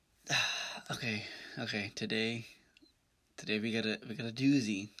Okay, okay. Today we got a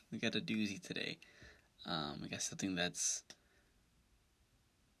doozy. We got a doozy today. We got something that's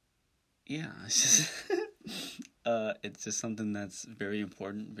yeah. It's just it's just something that's very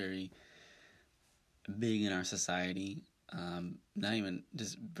important, very big in our society. Not even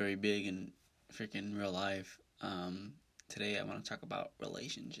just very big in freaking real life. Today I want to talk about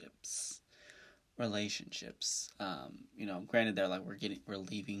relationships. Relationships. Granted, they're like we're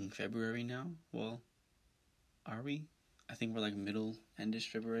leaving February now. Well, are we? I think we're like middle endish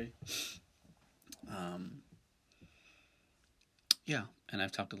February. Um, yeah, and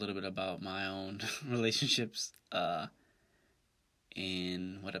I've talked a little bit about my own relationships.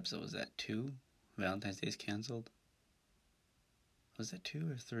 In what episode was that? Two. Valentine's Day is canceled. Was that two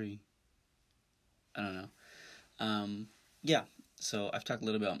or three? I don't know. Um, yeah. So I've talked a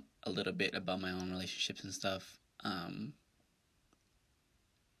little bit about my own relationships and stuff.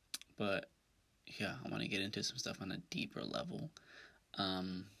 But yeah, I want to get into some stuff on a deeper level.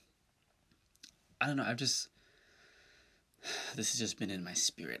 Um, I don't know. This has just been in my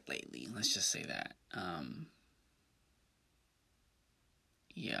spirit lately. Let's just say that.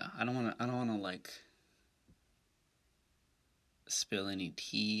 Yeah, I don't want to like spill any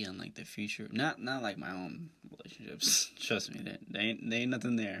tea on like the future. Not like my own relationships. Trust me, they ain't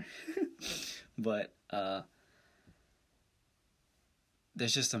nothing there. But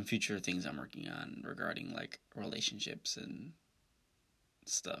there's just some future things I'm working on regarding like relationships and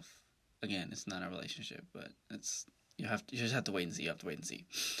stuff. Again, it's not a relationship, but you just have to wait and see. You have to wait and see.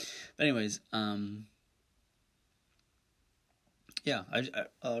 But anyways, yeah,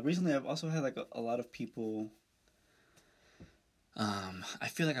 recently I've also had like a lot of people. I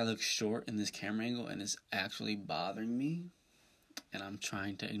feel like I look short in this camera angle, and it's actually bothering me, and I'm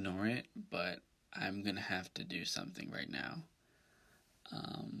trying to ignore it, but I'm gonna have to do something right now.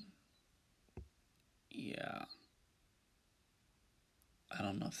 Um, yeah, I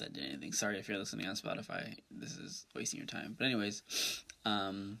don't know if that did anything. Sorry if you're listening on Spotify. This is wasting your time. But anyways,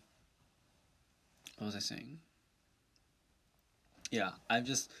 um, what was I saying? Yeah, I've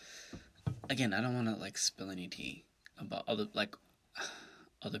just again, I don't want to like spill any tea about other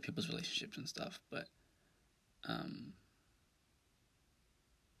people's relationships and stuff, but um,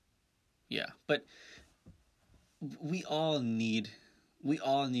 yeah, but we all need we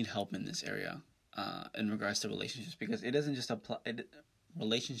all need help in this area in regards to relationships because it doesn't just apply.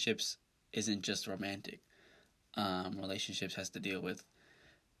 Relationships isn't just romantic. Relationships has to deal with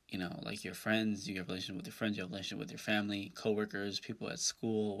like your friends. You have a relationship with your friends. You have a relationship with your family, coworkers, people at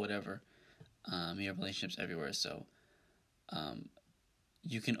school, whatever. You have relationships everywhere. So um,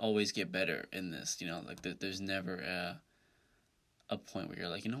 you can always get better in this. Like there's never a point where you're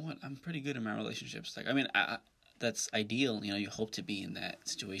like, you know what, I'm pretty good in my relationships. Like, I mean, that's ideal. You hope to be in that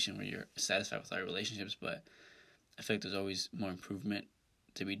situation where you're satisfied with all your relationships, but I feel like there's always more improvement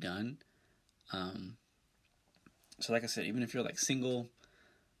to be done. Um, so, like I said, even if you're like single,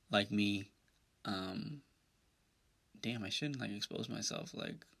 like me, um, damn, I shouldn't like expose myself.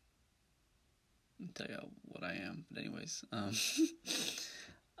 Like, tell you what I am. But anyways,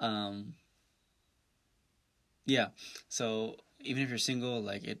 um, yeah. So even if you're single,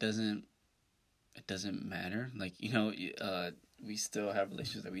 like it doesn't matter. Like we still have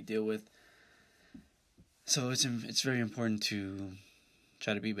relationships that we deal with. So it's very important to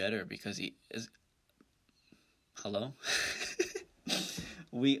try to be better because he is. Hello.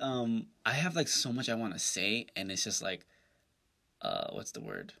 I have like so much I want to say, and it's just like what's the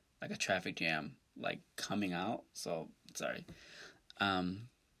word, like a traffic jam like coming out. So sorry. Um,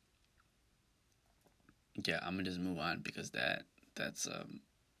 yeah, I'm gonna just move on because that's um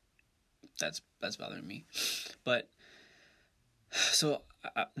that's bothering me. But so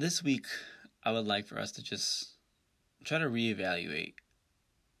this week, I would like for us to just try to reevaluate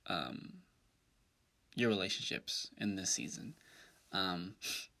um, your relationships in this season. Um,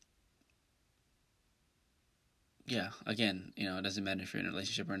 yeah, again, it doesn't matter if you're in a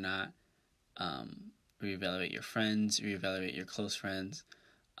relationship or not. Reevaluate your friends, reevaluate your close friends.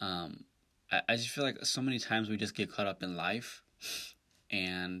 I just feel like so many times we just get caught up in life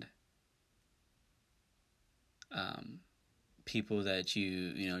and um, people that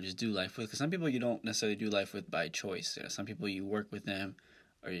you just do life with. Because some people you don't necessarily do life with by choice. Some people you work with them,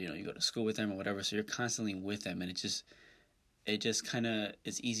 or you go to school with them or whatever. So you're constantly with them, and it just kind of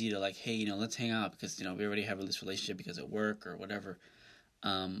it's easy to like, hey, let's hang out because we already have this relationship because of work or whatever.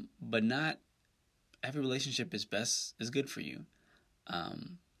 But not every relationship is good for you.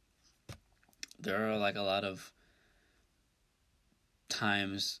 Um, there are like a lot of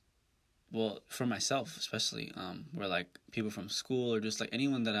times well, for myself especially, where like people from school or just like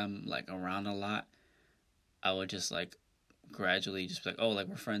anyone that I'm like around a lot, I would just like gradually just be like, oh, like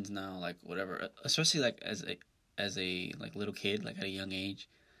we're friends now, like whatever. Especially like as a like little kid, like at a young age,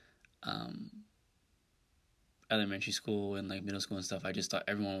 um, elementary school and like middle school and stuff. I just thought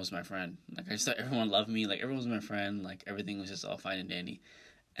everyone was my friend. Like I just thought everyone loved me. Like everyone was my friend. Like everything was just all fine and dandy,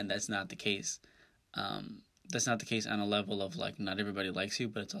 and that's not the case. That's not the case on a level of like not everybody likes you,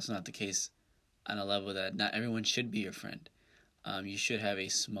 but it's also not the case on a level that not everyone should be your friend. You should have a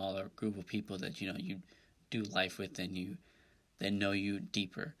smaller group of people that you know you do life with and you that know you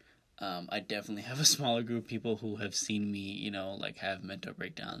deeper. I definitely have a smaller group of people who have seen me, you know, like have mental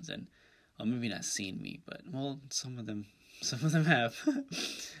breakdowns and, well, maybe not seen me, but well, some of them have,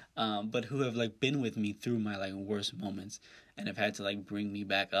 but who have like been with me through my like worst moments and have had to like bring me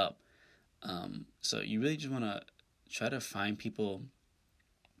back up. So you really just want to try to find people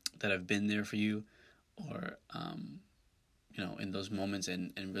that have been there for you, or you know, in those moments,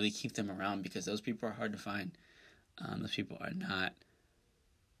 and really keep them around because those people are hard to find. Those people are not.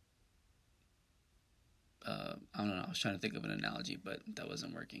 I don't know. I was trying to think of an analogy, but that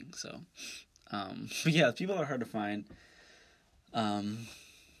wasn't working. So, but yeah, people are hard to find. Um,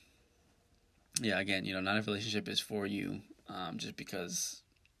 yeah, again, you know, not every relationship is for you, just because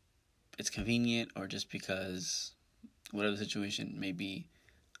it's convenient or just because whatever the situation may be.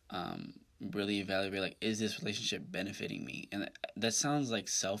 Really evaluate like, is this relationship benefiting me? And that sounds like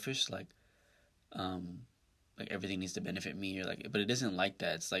selfish, um, like everything needs to benefit me, or like, but it isn't like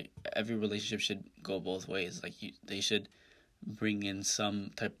that. It's like every relationship should go both ways. Like they should bring in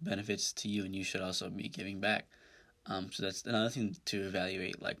some type of benefits to you, and you should also be giving back. So that's another thing to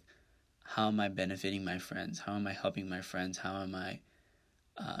evaluate. Like, how am I benefiting my friends? How am I helping my friends? How am I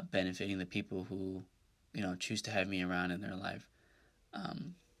benefiting the people who, you know, choose to have me around in their life?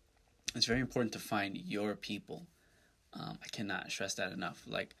 Um, it's very important to find your people. I cannot stress that enough.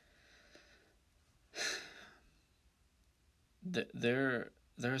 Like, there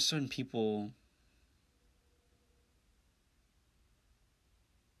are certain people.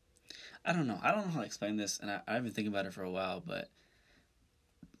 I don't know. I don't know how to explain this, and I've been thinking about it for a while. But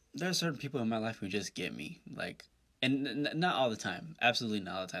there are certain people in my life who just get me. Like, and not all the time. Absolutely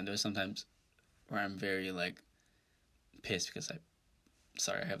not all the time. There's sometimes where I'm very like pissed because I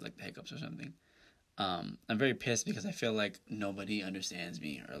have like the hiccups or something. I'm very pissed because I feel like nobody understands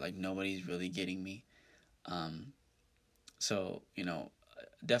me, or like nobody's really getting me. Um, so you know,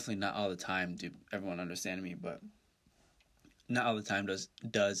 definitely not all the time do everyone understand me, but not all the time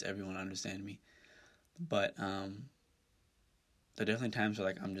does everyone understand me. But there are definitely times where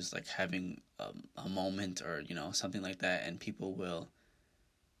like I'm just like having a moment, or you know, something like that, and people will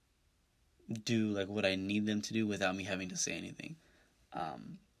do like what I need them to do without me having to say anything.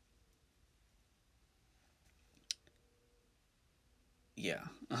 Um, yeah.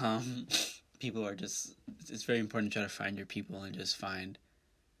 People are just, it's very important to try to find your people and just find,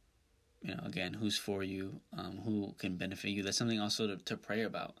 you know, again, who's for you, who can benefit you. That's something also to pray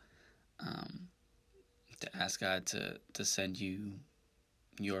about, um, to ask God to send you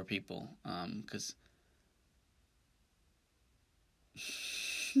your people, because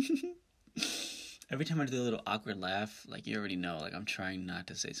every time I do a little awkward laugh, like you already know, like I'm trying not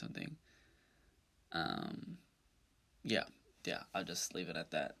to say something. Um, yeah, yeah. I'll just leave it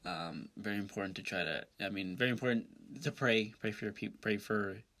at that. Very important to try to. I mean, very important to pray for your people, pray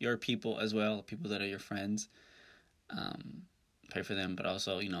for your people as well, people that are your friends. Um, Pray for them, but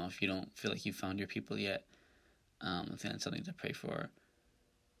also, you know, if you don't feel like you found your people yet, I think that's something to pray for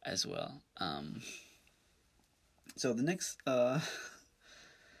as well. So the next, the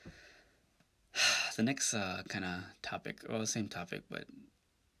next kind of topic, well, the same topic, but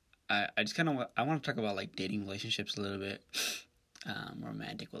I just kind of I want to talk about like dating relationships a little bit,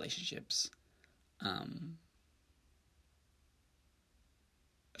 romantic relationships. Um,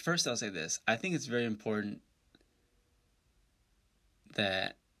 First, I'll say this: I think it's very important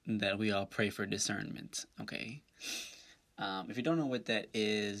that we all pray for discernment. Okay, if you don't know what that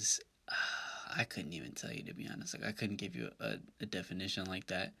is, I couldn't even tell you, to be honest. Like I couldn't give you a definition like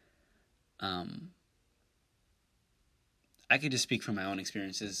that. Um, I could just speak from my own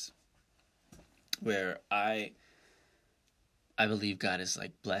experiences, where I believe God has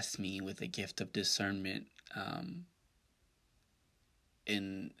like blessed me with a gift of discernment.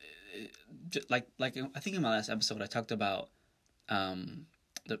 In like I think in my last episode I talked about um,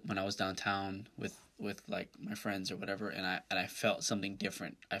 when I was downtown with like my friends or whatever, and I felt something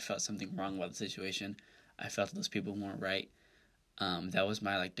different. I felt something wrong about the situation. I felt that those people weren't right. That was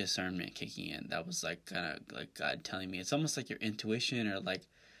my like discernment kicking in. That was like kind of like God telling me. It's almost like your intuition, or like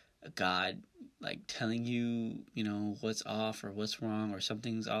God like telling you, you know, what's off or what's wrong, or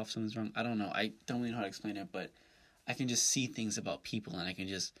something's off, something's wrong. I don't know. I don't really know how to explain it, but I can just see things about people, and I can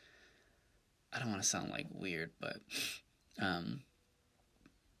just, I don't want to sound like weird, but um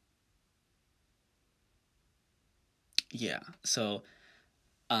yeah. So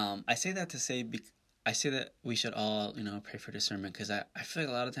I say that to say I say that we should all, you know, pray for discernment, because I feel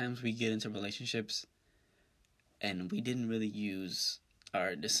like a lot of times we get into relationships and we didn't really use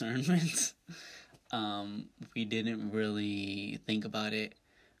our discernment. We didn't really think about it.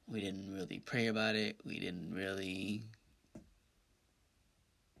 We didn't really pray about it. We didn't really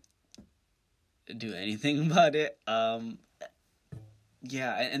do anything about it.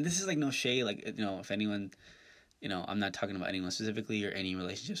 Yeah, and this is like no shade. Like, you know, if anyone, you know, I'm not talking about anyone specifically or any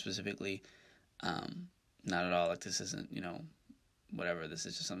relationship specifically. Um, Not at all. Like, this isn't, you know, whatever. This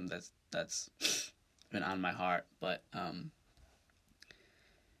is just something that's been on my heart. But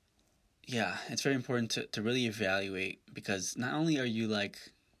yeah, it's very important to really evaluate, because not only are you like,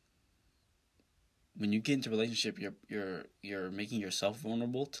 when you get into a relationship, you're making yourself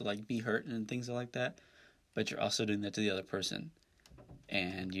vulnerable to like be hurt and things like that, but you're also doing that to the other person,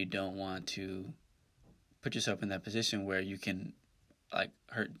 and you don't want to put yourself in that position where you can like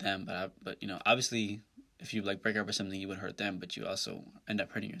hurt them. But you know, obviously, if you like break up or something, you would hurt them, but you also end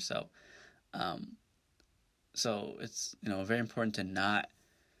up hurting yourself. Um, so it's, you know, very important to not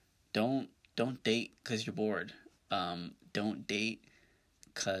don't don't date because you're bored. Don't date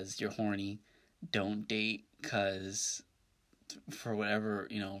because you're horny. Don't date because for whatever,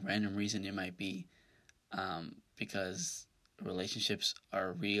 you know, random reason it might be. Because relationships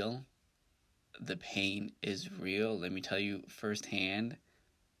are real. The pain is real. Let me tell you firsthand.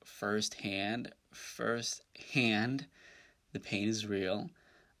 The pain is real.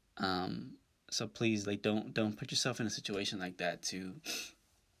 So please, like, don't put yourself in a situation like that to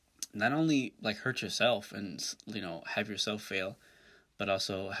not only like hurt yourself and, you know, have yourself fail, but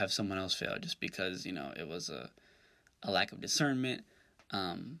also have someone else fail just because, you know, it was a lack of discernment.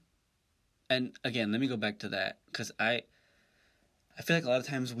 Um, and again, let me go back to that, because I feel like a lot of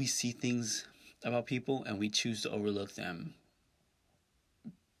times we see things about people and we choose to overlook them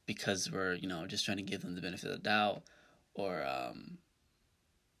because we're, you know, just trying to give them the benefit of the doubt, or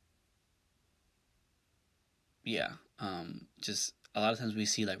yeah, just a lot of times we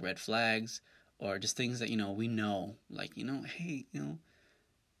see like red flags, or just things that, you know, we know, like, you know, hey, you know,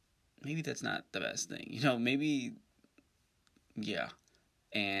 maybe that's not the best thing, you know, maybe, yeah,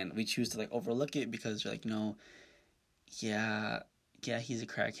 and we choose to like overlook it because we're like, no, yeah, yeah, he's a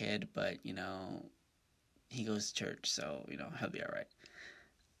crackhead, but, you know, he goes to church, so, you know, he'll be all right.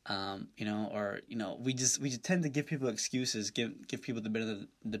 You know, or, you know, we just tend to give people excuses, give people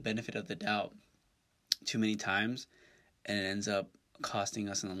the benefit of the doubt too many times, and it ends up costing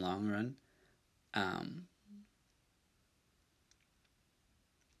us in the long run. Um,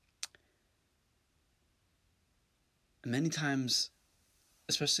 Many times,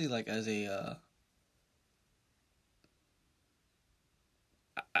 especially like as a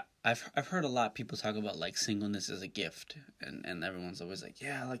I've heard a lot of people talk about like singleness as a gift, and everyone's always like,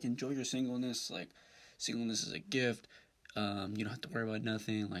 yeah, like, enjoy your singleness, like, singleness is a gift. You don't have to worry about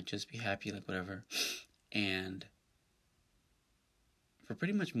nothing, like, just be happy, like, whatever. And for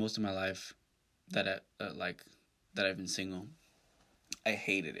pretty much most of my life that that I've been single, I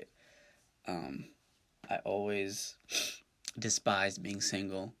hated it. Um, I always despised being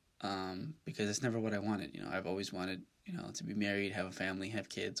single, because it's never what I wanted. You know, I've always wanted, you know, to be married, have a family, have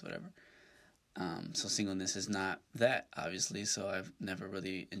kids, whatever. So singleness is not that, obviously. So I've never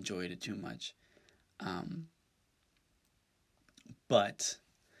really enjoyed it too much. Um, but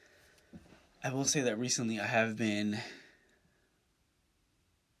I will say that recently I have been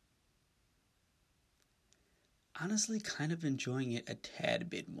honestly kind of enjoying it a tad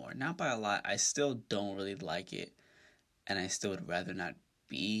bit more. Not by a lot. I still don't really like it, and I still would rather not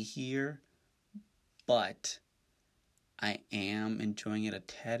be here. But I am enjoying it a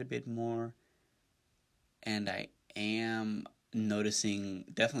tad bit more, and I am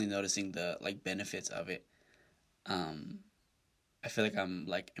definitely noticing the like benefits of it. Um, I feel like I'm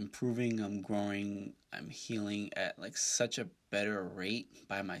like improving, I'm growing, I'm healing at like such a better rate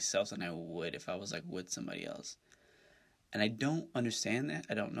by myself than I would if I was like with somebody else. And I don't understand that.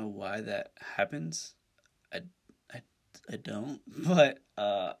 I don't know why that happens. I I, I don't, but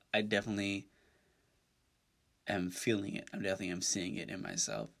I definitely am feeling it. I definitely am seeing it in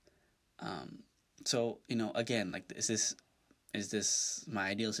myself. Um, so, you know, again, like, is this my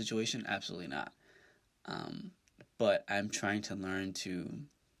ideal situation? Absolutely not. Um, but I'm trying to learn to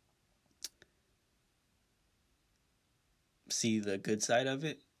see the good side of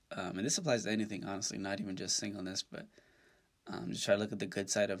it, and this applies to anything, honestly, not even just singleness, but just try to look at the good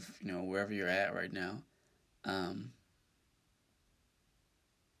side of, wherever you're at right now.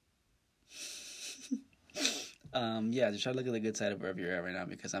 Um, yeah, just try to look at the good side of wherever you're at right now,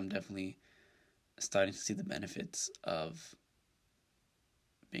 because I'm definitely starting to see the benefits of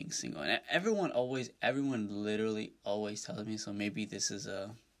being single. And everyone literally always tells me, so maybe this is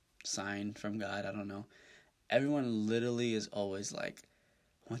a sign from God, I don't know. Everyone literally is always like,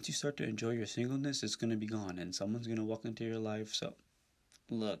 once you start to enjoy your singleness, it's going to be gone and someone's going to walk into your life. So,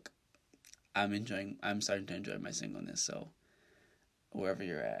 look, I'm starting to enjoy my singleness. So, wherever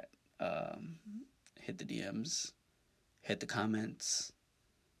you're at, hit the DMs, hit the comments,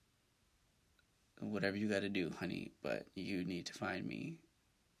 whatever you got to do, honey. But you need to find me.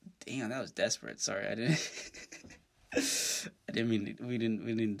 Damn, that was desperate. Sorry, I didn't. I didn't mean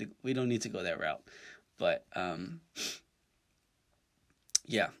to, we don't need to go that route. But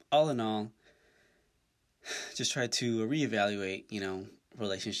yeah, all in all, just try to reevaluate,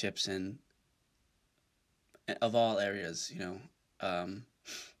 relationships and of all areas, no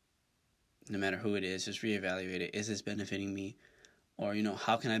matter who it is, just reevaluate it. Is this benefiting me? Or,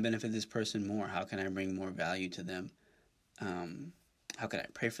 how can I benefit this person more? How can I bring more value to them? How can I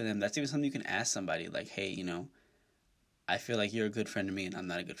pray for them? That's even something you can ask somebody, like, hey, I feel like you're a good friend to me and I'm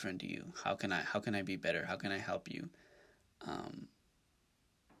not a good friend to you. How can I be better? How can I help you?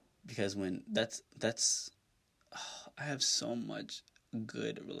 Because when I have so much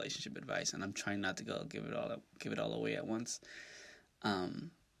good relationship advice, and I'm trying not to give it all away at once.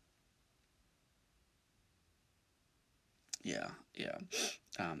 Yeah.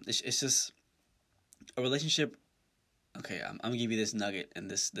 It's just a relationship. Okay, I'm gonna give you this nugget,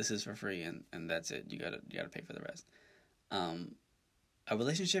 and this is for free, and that's it. You gotta pay for the rest. A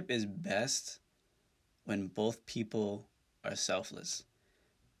relationship is best when both people are selfless.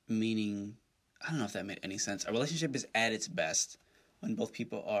 Meaning, I don't know if that made any sense. A relationship is at its best when both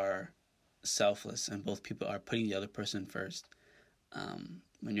people are selfless and both people are putting the other person first.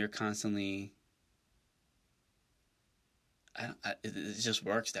 When you're constantly, it just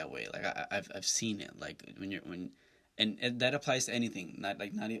works that way. Like I've seen it. Like and that applies to anything. Not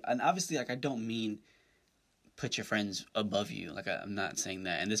even, and obviously, like, I don't mean put your friends above you. Like, I'm not saying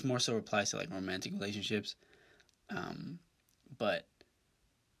that. And this more so applies to like romantic relationships. But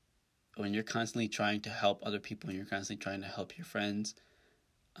when you're constantly trying to help other people and you're constantly trying to help your friends,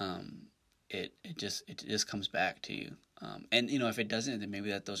 it just comes back to you. And if it doesn't, then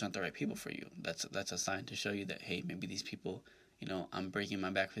maybe those aren't the right people for you. That's a sign to show you that, hey, maybe these people, I'm breaking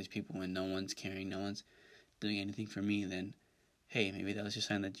my back for these people when no one's caring, no one's doing anything for me. Then, hey, maybe that was just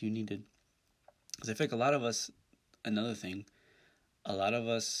a sign that you needed. Because I feel like a lot of us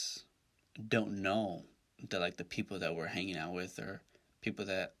don't know that, like, the people that we're hanging out with or people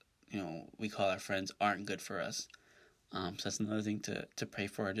that we call our friends aren't good for us. So that's another thing to pray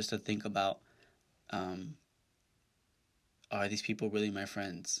for, just to think about, are these people really my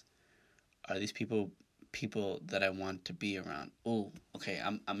friends? Are these people that I want to be around? Oh, okay,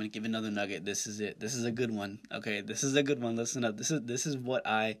 I'm gonna give another nugget. This is it. This is a good one. Okay, this is a good one. Listen up. This is what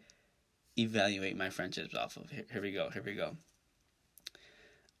I evaluate my friendships off of. Here we go.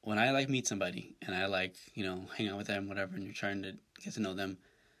 When I meet somebody and I hang out with them, whatever, and you're trying to get to know them,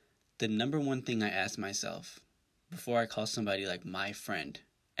 the number one thing I ask myself before I call somebody like my friend,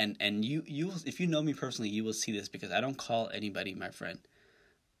 and you if you know me personally, you will see this because I don't call anybody my friend.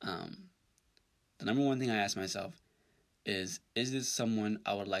 The number one thing I ask myself is this someone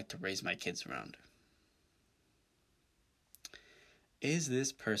I would like to raise my kids around? Is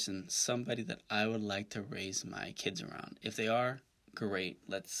this person somebody that I would like to raise my kids around? If they are, great.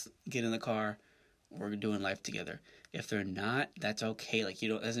 Let's get in the car. We're doing life together. If they're not, that's okay. Like,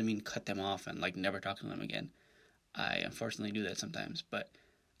 doesn't mean cut them off and like never talk to them again. I unfortunately do that sometimes, but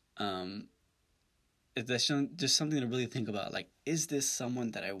that's just something to really think about. Like, is this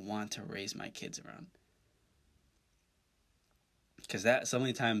someone that I want to raise my kids around? Because that so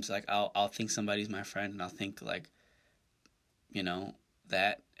many times, like, I'll think somebody's my friend, and I'll think like,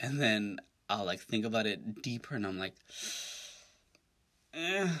 that, and then I'll like think about it deeper, and I'm like,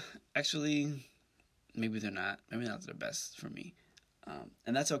 actually, maybe they're not. Maybe not the best for me.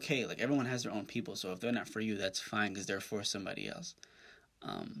 And that's okay. Like, everyone has their own people, so if they're not for you, that's fine because they're for somebody else.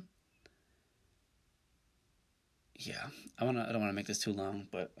 Yeah, I don't want to make this too long,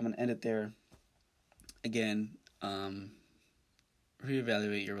 but I'm gonna end it there. Again,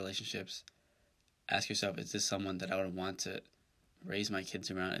 reevaluate your relationships. Ask yourself: is this someone that I would want to raise my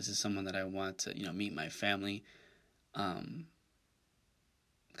kids around? Is this someone that I want to meet my family?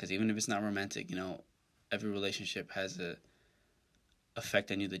 Because even if it's not romantic, every relationship has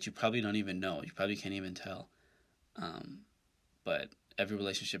effect on you that you probably don't even know. You probably can't even tell. But every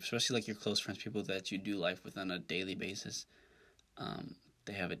relationship, especially like your close friends, people that you do life with on a daily basis,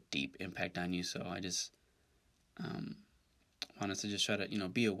 they have a deep impact on you. So I just want us to just try to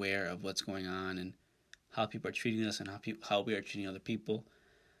be aware of what's going on and how people are treating us and how we are treating other people.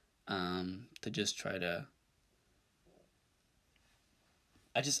 To just try to.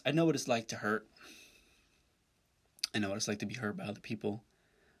 I know what it's like to hurt. I know what it's like to be hurt by other people.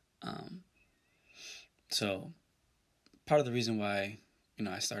 So part of the reason why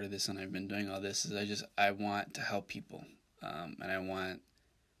I started this and I've been doing all this is I want to help people, and I don't want.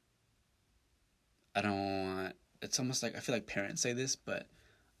 It's almost like I feel like parents say this, but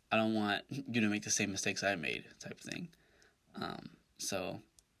I don't want you to make the same mistakes I made, type of thing. So,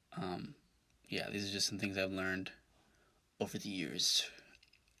 yeah, these are just some things I've learned over the years.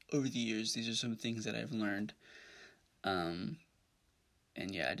 These are some things that I've learned. And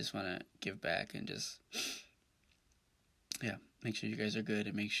yeah, I just want to give back and just, yeah, make sure you guys are good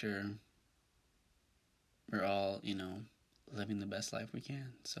and make sure we're all, living the best life we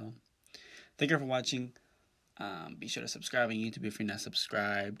can. So, thank you for watching. Be sure to subscribe on YouTube if you're not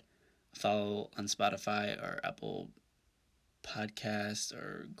subscribed. Follow on Spotify or Apple Podcasts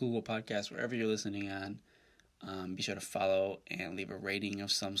or Google Podcasts, wherever you're listening on. Be sure to follow and leave a rating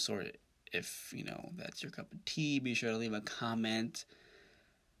of some sort. If, that's your cup of tea, be sure to leave a comment.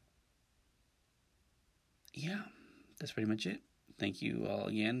 Yeah, that's pretty much it. Thank you all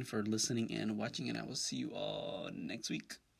again for listening and watching, and I will see you all next week.